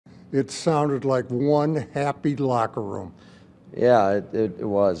It sounded like one happy locker room. Yeah, it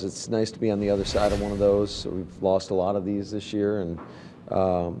was. It's nice to be on the other side of one of those. We've lost a lot of these this year, and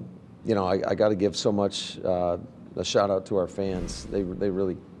I got to give so much a shout out to our fans. They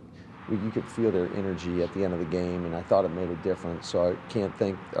really, you could feel their energy at the end of the game, and I thought it made a difference. So I can't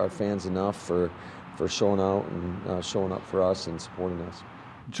thank our fans enough for showing out and showing up for us and supporting us.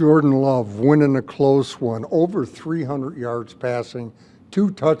 Jordan Love winning a close one, over 300 yards passing,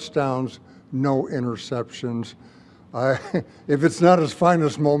 2 touchdowns, no interceptions. If it's not his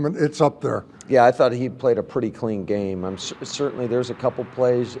finest moment, it's up there. Yeah, I thought he played a pretty clean game. Certainly there's a couple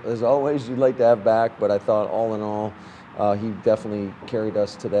plays, as always, you'd like to have back, but I thought all in all, he definitely carried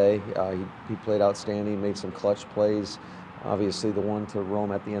us today. He played outstanding, made some clutch plays. Obviously the one to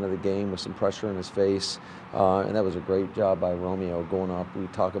Rome at the end of the game with some pressure in his face, and that was a great job by Romeo going up. We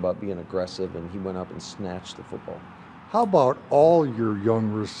talk about being aggressive, and he went up and snatched the football. How about all your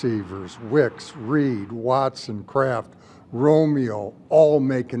young receivers, Wicks, Reed, Watson, Kraft, Romeo, all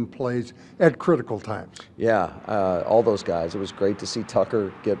making plays at critical times? Yeah, all those guys. It was great to see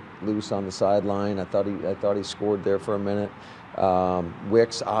Tucker get loose on the sideline. I thought he scored there for a minute.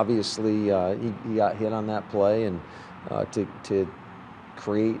 Wicks, obviously, he got hit on that play, and to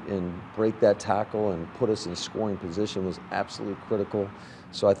create and break that tackle and put us in scoring position was absolutely critical.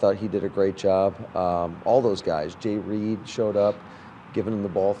 So I thought he did a great job. All those guys, Jay Reed showed up, giving him the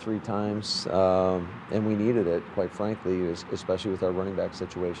ball 3 times, and we needed it, quite frankly, especially with our running back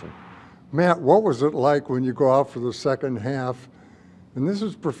situation. Matt, what was it like when you go out for the second half, and this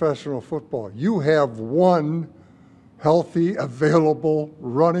is professional football, you have one healthy, available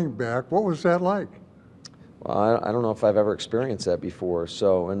running back. What was that like? Well, I don't know if I've ever experienced that before.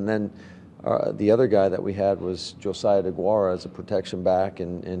 So, and then the other guy that we had was Josiah DeGuara as a protection back,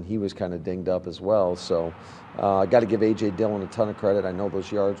 and he was kind of dinged up as well. So I got to give A.J. Dillon a ton of credit. I know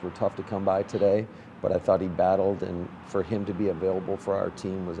those yards were tough to come by today, but I thought he battled, and for him to be available for our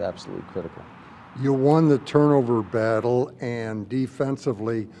team was absolutely critical. You won the turnover battle, and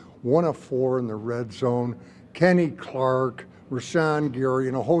defensively, 1 of 4 in the red zone. Kenny Clark, Rashawn Gary,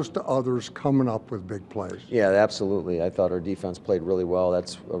 and a host of others coming up with big plays. Yeah, absolutely. I thought our defense played really well.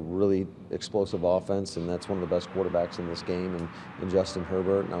 That's a really explosive offense, and that's one of the best quarterbacks in this game, and Justin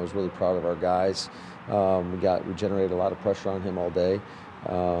Herbert. And I was really proud of our guys. We generated a lot of pressure on him all day,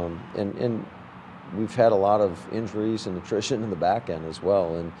 and we've had a lot of injuries and attrition in the back end as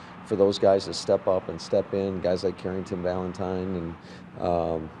well. And for those guys to step up and step in, guys like Carrington Valentine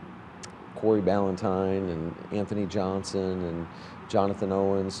and Corey Ballantyne and Anthony Johnson and Jonathan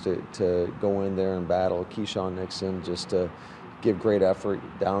Owens to go in there and battle, Keyshawn Nixon, just to give great effort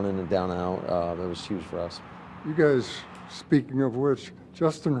down in and down out. It was huge for us. You guys, speaking of which,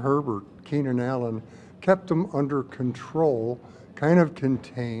 Justin Herbert, Keenan Allen, kept them under control, kind of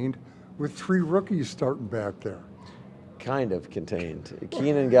contained, with 3 rookies starting back there. Kind of contained.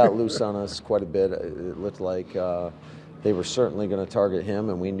 Keenan got loose on us quite a bit. It looked like they were certainly going to target him,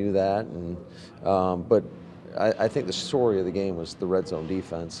 and we knew that. And but I think the story of the game was the red zone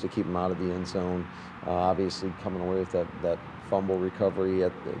defense to keep him out of the end zone. Obviously, coming away with that fumble recovery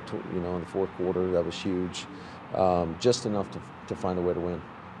in the 4th quarter, that was huge. Just enough to find a way to win.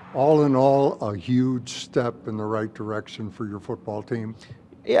 All in all, a huge step in the right direction for your football team.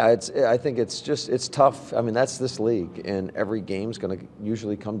 Yeah, I think it's tough. I mean, that's this league, and every game's going to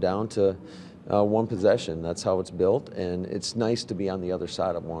usually come down to one possession. That's how it's built, and it's nice to be on the other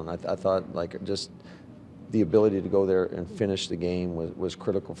side of one. I thought just the ability to go there and finish the game was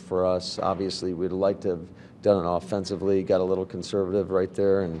critical for us. Obviously, we'd like to have done it offensively, got a little conservative right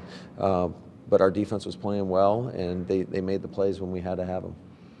there, and but our defense was playing well, and they made the plays when we had to have them.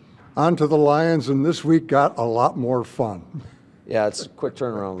 On to the Lions, and this week got a lot more fun. Yeah, it's a quick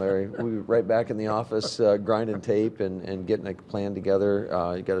turnaround, Larry. We were right back in the office, grinding tape and getting a plan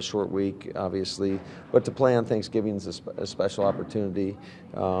together. You got a short week, obviously, but to play on Thanksgiving is a special opportunity,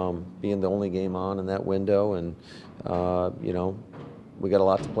 being the only game on in that window, and we got a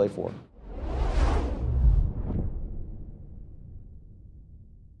lot to play for.